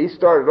best. He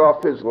started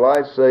off his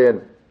life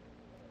saying,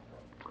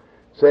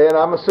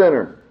 I'm a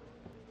sinner.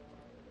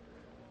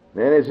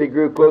 Then as he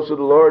grew closer to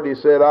the Lord, he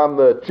said, I'm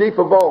the chief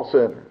of all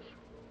sinners.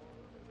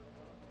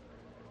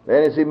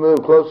 Then as he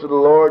moved closer to the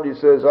Lord, he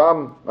says,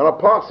 I'm an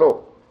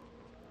apostle.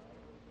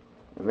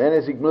 And then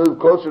as he moved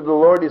closer to the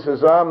Lord, he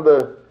says, I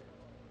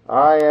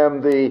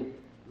am the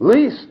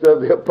least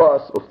of the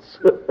apostles.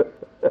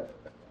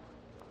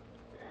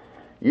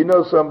 You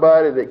know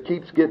somebody that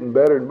keeps getting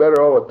better and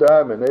better all the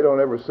time, and they don't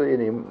ever see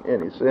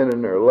any sin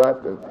in their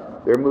life, and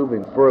they're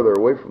moving further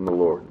away from the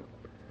Lord.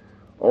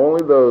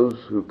 Only those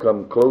who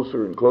come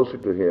closer and closer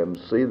to Him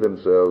see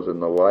themselves in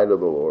the light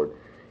of the Lord.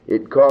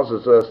 It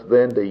causes us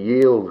then to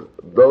yield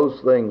those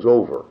things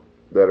over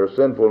that are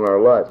sinful in our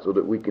life so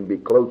that we can be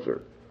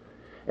closer.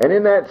 And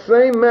in that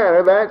same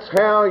manner, that's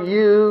how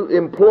you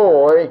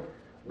employ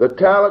the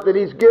talent that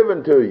He's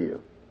given to you.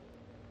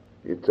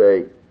 It's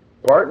a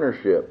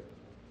partnership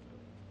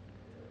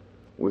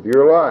with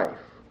your life.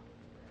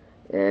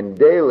 And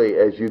daily,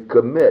 as you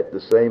commit,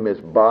 the same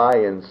as buy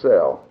and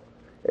sell,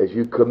 as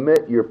you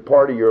commit your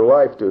part of your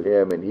life to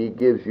Him and He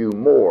gives you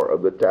more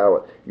of the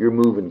talent, you're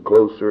moving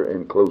closer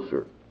and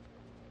closer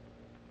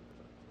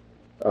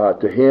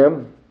to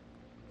Him.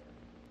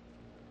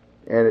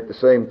 And at the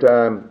same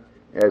time,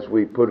 as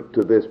we put it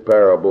to this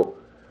parable,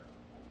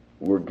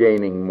 we're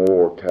gaining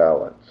more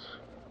talents.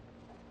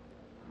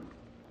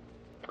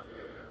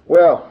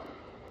 Well,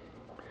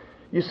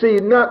 you see,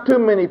 not too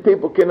many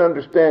people can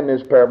understand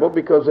this parable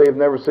because they have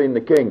never seen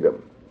the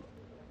kingdom.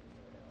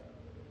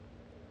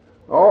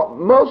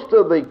 Most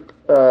of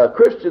the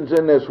Christians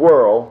in this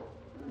world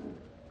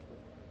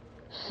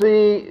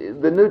see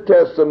the New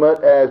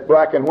Testament as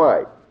black and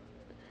white.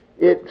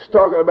 It's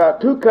talking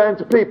about two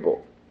kinds of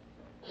people,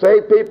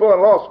 saved people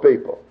and lost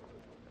people.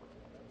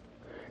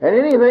 And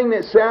anything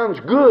that sounds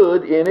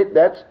good in it,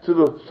 that's to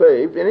the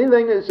saved. And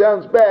anything that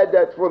sounds bad,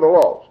 that's for the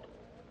lost.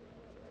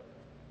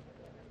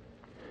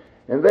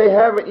 And they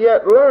haven't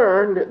yet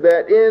learned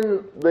that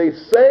in the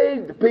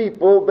saved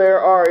people, there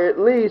are at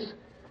least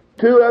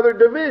two other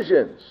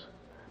divisions.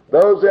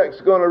 Those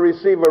that's going to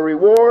receive a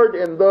reward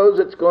and those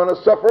that's going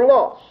to suffer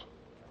loss.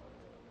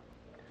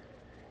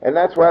 And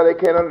that's why they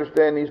can't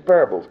understand these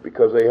parables,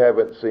 because they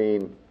haven't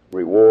seen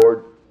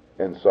reward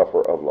and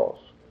suffer of loss.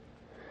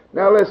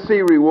 Now let's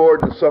see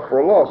reward and suffer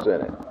a loss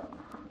in it.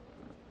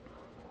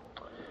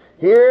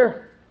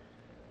 Here,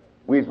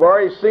 we've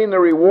already seen the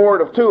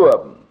reward of two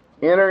of them.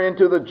 Enter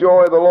into the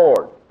joy of the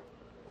Lord.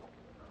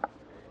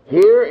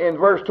 Here in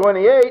verse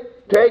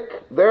 28,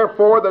 take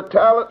therefore the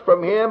talent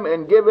from him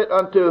and give it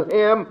unto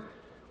him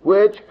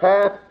which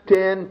hath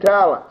 10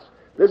 talents.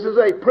 This is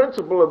a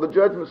principle of the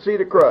judgment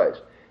seat of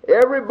Christ.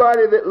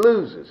 Everybody that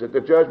loses at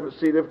the judgment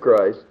seat of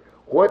Christ,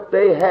 what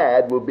they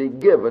had will be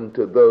given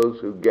to those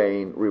who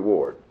gain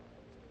reward.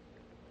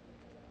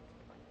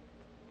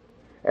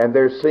 And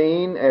they're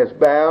seen as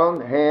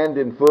bound hand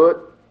and foot,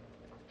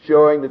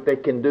 showing that they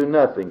can do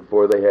nothing,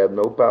 for they have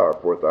no power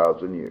for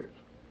 1,000 years.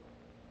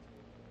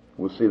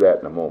 We'll see that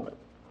in a moment.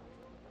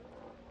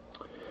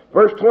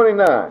 Verse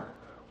 29,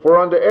 for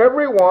unto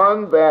every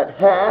one that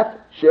hath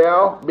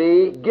shall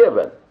be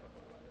given,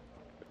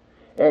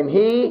 and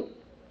he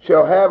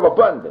shall have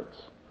abundance.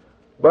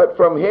 But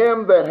from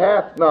him that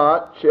hath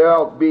not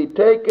shall be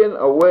taken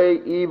away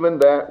even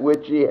that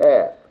which he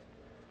hath.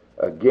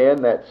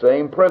 Again, that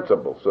same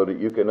principle, so that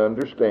you can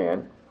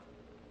understand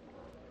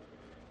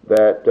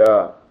that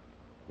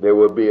there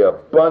will be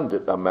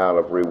abundant amount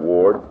of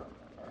reward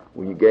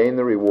when you gain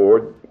the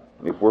reward,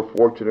 if we're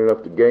fortunate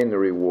enough to gain the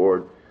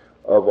reward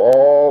of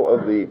all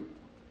of the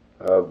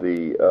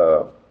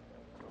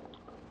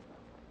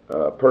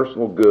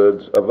personal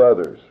goods of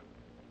others.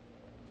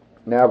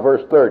 Now,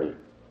 verse 30.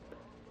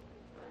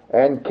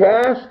 And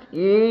cast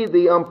ye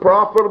the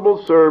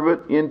unprofitable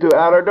servant into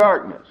outer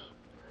darkness.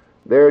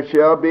 There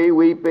shall be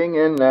weeping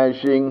and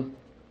gnashing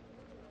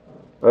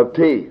of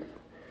teeth.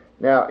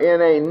 Now,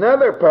 in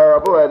another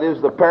parable, that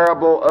is the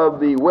parable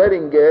of the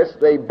wedding guests,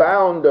 they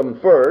bound them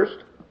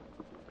first,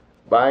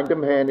 bind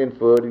them hand and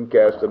foot, and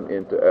cast them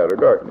into outer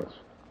darkness.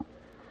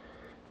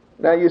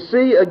 Now, you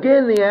see,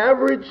 again, the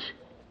average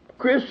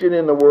Christian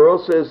in the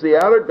world says the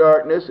outer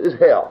darkness is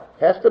hell.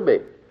 Has to be,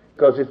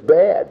 because it's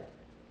bad.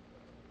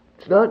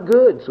 It's not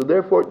good, so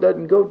therefore it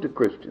doesn't go to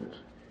Christians.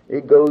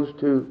 It goes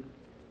to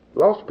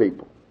lost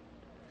people.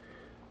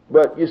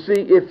 But you see,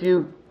 if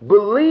you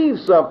believe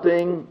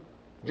something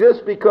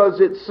just because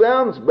it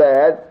sounds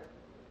bad,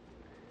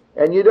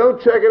 and you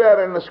don't check it out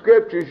in the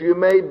Scriptures, you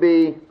may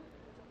be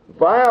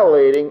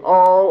violating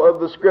all of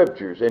the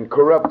Scriptures and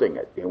corrupting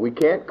it. And we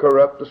can't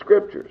corrupt the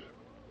Scriptures.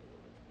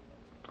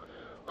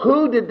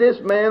 Who did this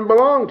man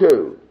belong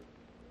to?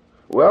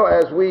 Well,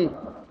 as we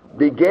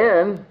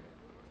begin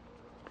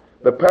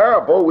the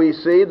parable, we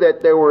see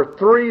that there were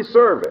 3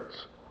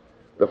 servants.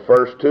 The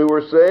first 2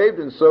 were saved,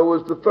 and so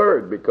was the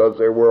third, because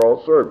they were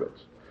all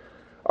servants.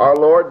 Our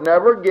Lord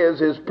never gives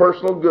his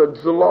personal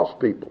goods to lost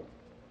people.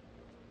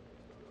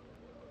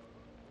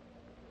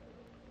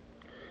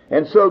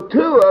 And so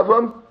 2 of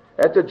them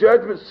at the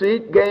judgment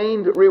seat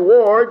gained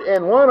reward,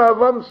 and 1 of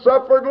them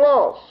suffered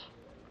loss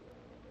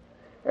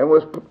and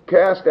was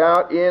cast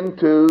out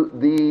into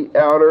the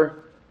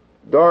outer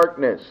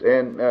darkness.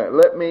 And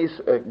let me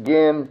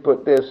again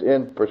put this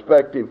in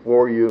perspective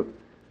for you.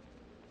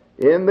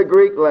 In the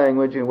Greek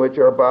language in which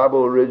our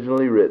Bible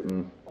originally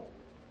written,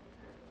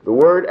 the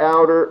word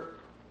outer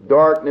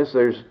darkness,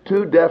 there's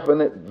 2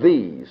 definite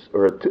these,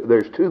 or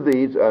there's 2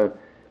 these,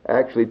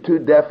 actually 2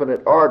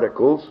 definite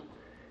articles,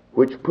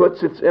 which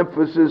puts its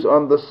emphasis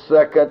on the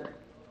second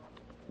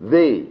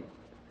the.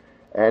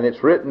 And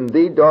it's written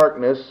the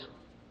darkness,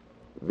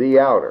 the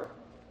outer.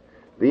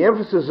 The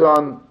emphasis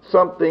on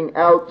something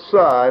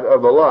outside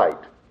of the light.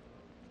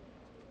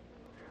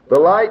 The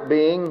light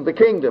being the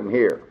kingdom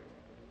here.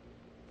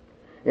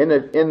 In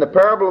the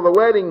parable of the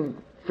wedding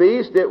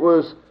feast, it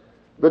was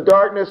the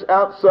darkness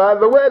outside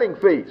the wedding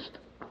feast.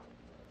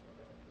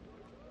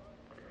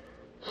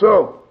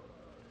 So,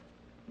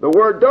 the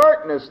word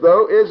darkness,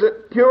 though,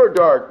 isn't pure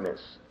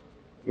darkness.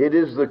 It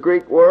is the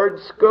Greek word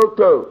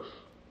skotos.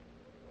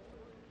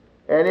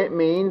 And it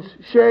means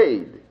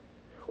shade.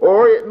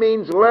 Or it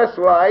means less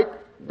light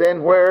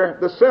than where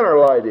the center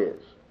light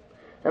is.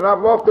 And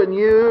I've often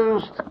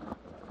used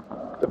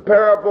the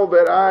parable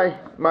that I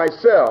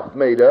myself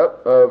made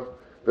up of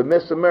the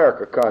Miss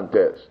America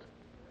contest.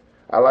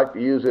 I like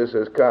to use this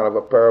as kind of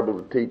a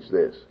parable to teach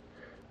this,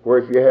 where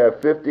if you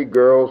have 50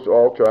 girls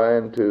all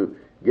trying to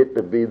get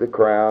to be the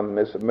crowned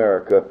Miss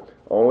America,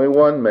 only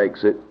one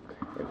makes it,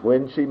 and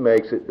when she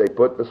makes it, they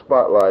put the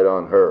spotlight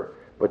on her,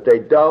 but they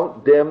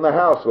don't dim the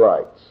house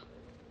lights.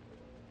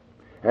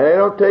 And they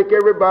don't take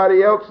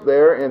everybody else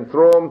there and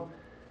throw them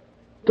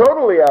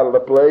totally out of the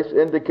place,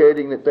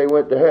 indicating that they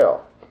went to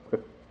hell.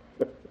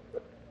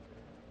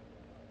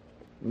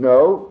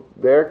 No,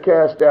 they're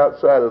cast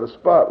outside of the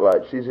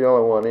spotlight. She's the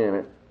only one in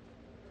it.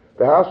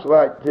 The house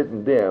light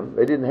didn't dim.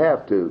 They didn't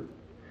have to,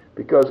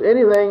 because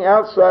anything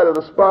outside of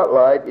the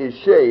spotlight is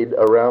shade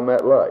around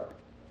that light.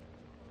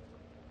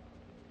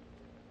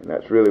 And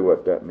that's really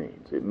what that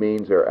means. It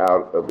means they're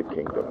out of the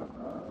kingdom.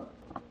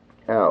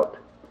 Out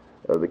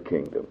of the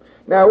kingdom.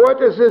 Now, what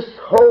does this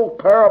whole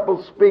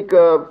parable speak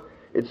of?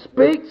 It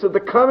speaks of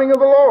the coming of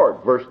the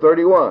Lord, verse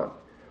 31.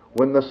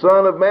 When the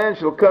Son of Man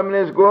shall come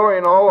in his glory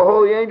and all the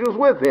holy angels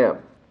with him,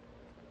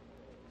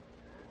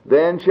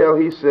 then shall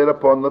he sit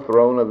upon the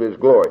throne of his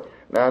glory.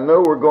 Now, I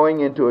know we're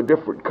going into a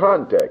different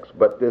context,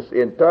 but this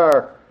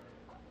entire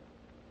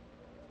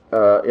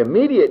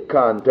immediate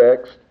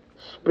context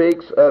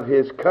speaks of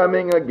his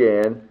coming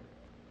again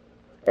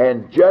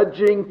and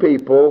judging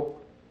people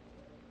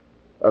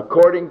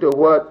according to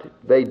what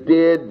they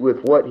did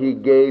with what he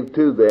gave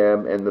to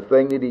them. And the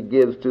thing that he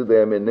gives to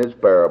them in this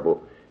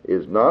parable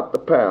is not the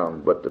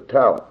pound, but the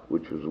talent,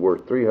 which was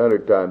worth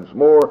 300 times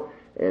more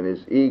and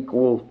is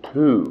equal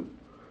to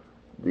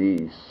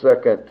the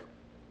second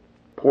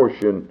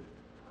portion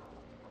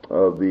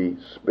of the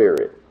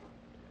Spirit,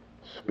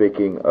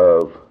 speaking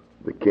of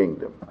the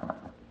kingdom.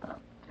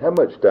 How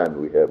much time do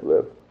we have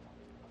left?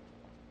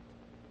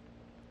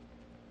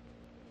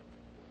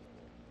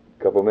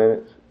 A couple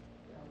minutes?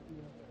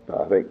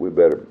 I think we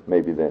better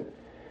maybe then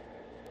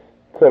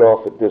cut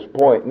off at this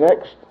point.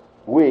 Next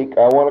week,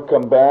 I want to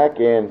come back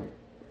and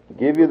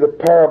give you the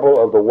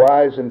parable of the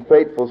wise and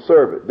faithful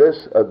servant.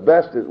 This, as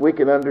best as we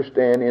can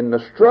understand, in the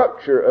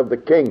structure of the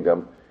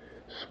kingdom,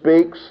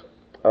 speaks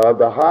of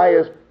the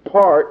highest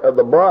part of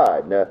the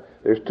bride. Now,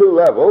 there's two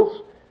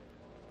levels.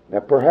 Now,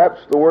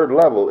 perhaps the word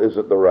level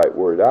isn't the right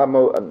word.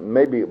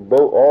 Maybe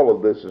all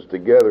of this is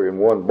together in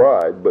one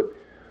bride, but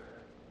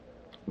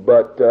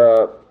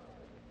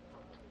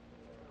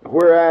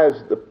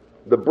whereas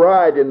the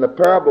bride in the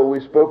parable we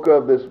spoke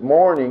of this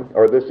morning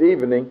or this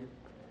evening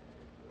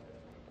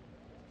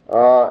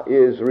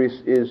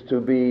is to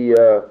be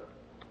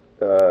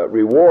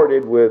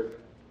rewarded with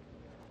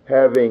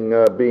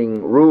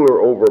being ruler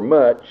over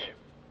much,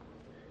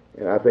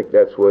 and I think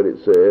that's what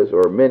it says,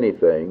 or many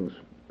things,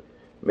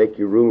 make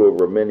you rule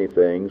over many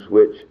things,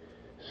 which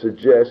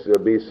suggests there'll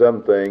be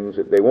some things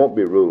that they won't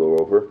be ruler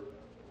over.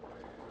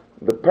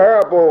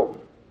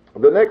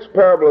 The next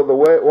parable of the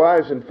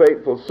wise and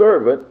faithful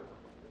servant,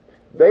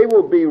 they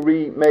will be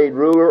made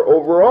ruler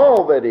over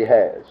all that he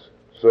has.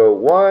 So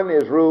one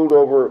is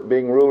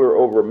being ruler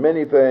over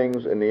many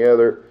things, and the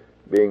other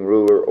being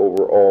ruler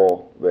over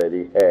all that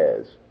he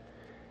has.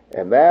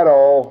 And that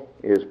all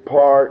is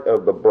part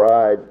of the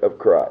bride of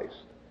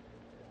Christ.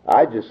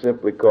 I just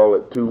simply call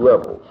it two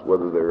levels,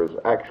 whether there is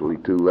actually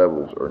two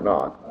levels or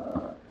not.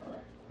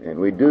 And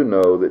we do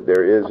know that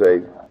there is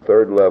a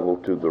third level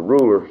to the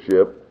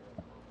rulership,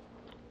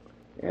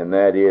 and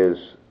that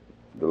is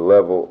the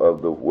level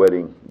of the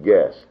wedding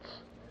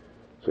guests.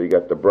 So you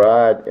got the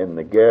bride and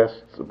the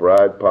guests, the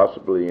bride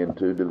possibly in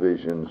two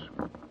divisions.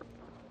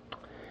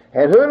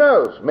 And who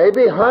knows,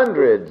 maybe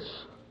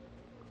hundreds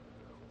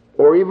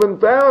or even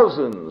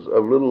thousands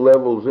of little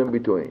levels in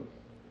between.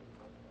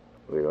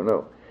 We don't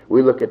know.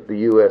 We look at the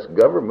U.S.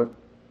 government.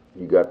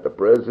 You got the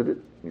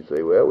president. You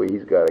say, well,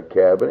 he's got a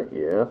cabinet,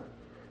 yeah.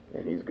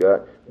 And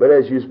but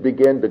as you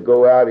begin to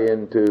go out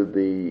into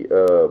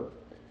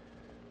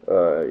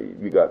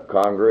you got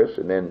Congress,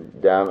 and then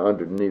down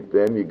underneath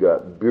them you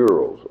got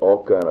bureaus,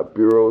 all kind of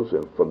bureaus,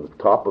 and from the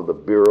top of the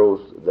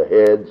bureaus, the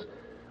heads,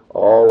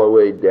 all the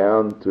way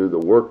down to the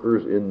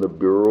workers in the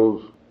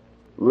bureaus,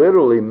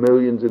 literally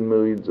millions and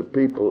millions of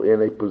people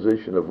in a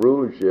position of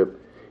rulership,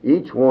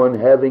 each one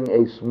having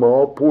a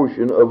small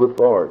portion of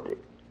authority.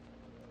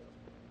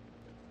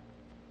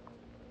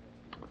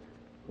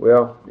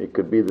 Well, it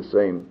could be the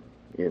same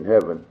in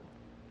heaven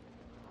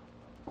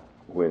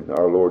when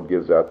our Lord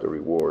gives out the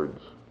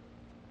rewards.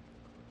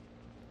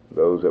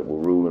 Those that will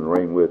rule and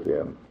reign with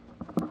him.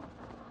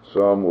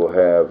 Some will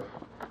have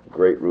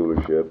great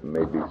rulership,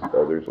 maybe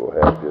others will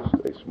have just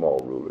a small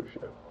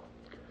rulership.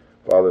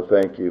 Father,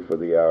 thank you for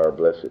the hour.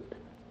 Bless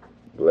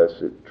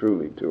it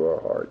truly to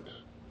our hearts.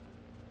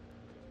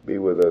 Be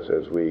with us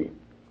as we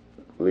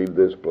leave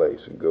this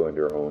place and go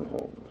into our own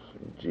homes.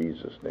 In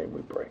Jesus' name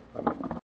we pray. Amen.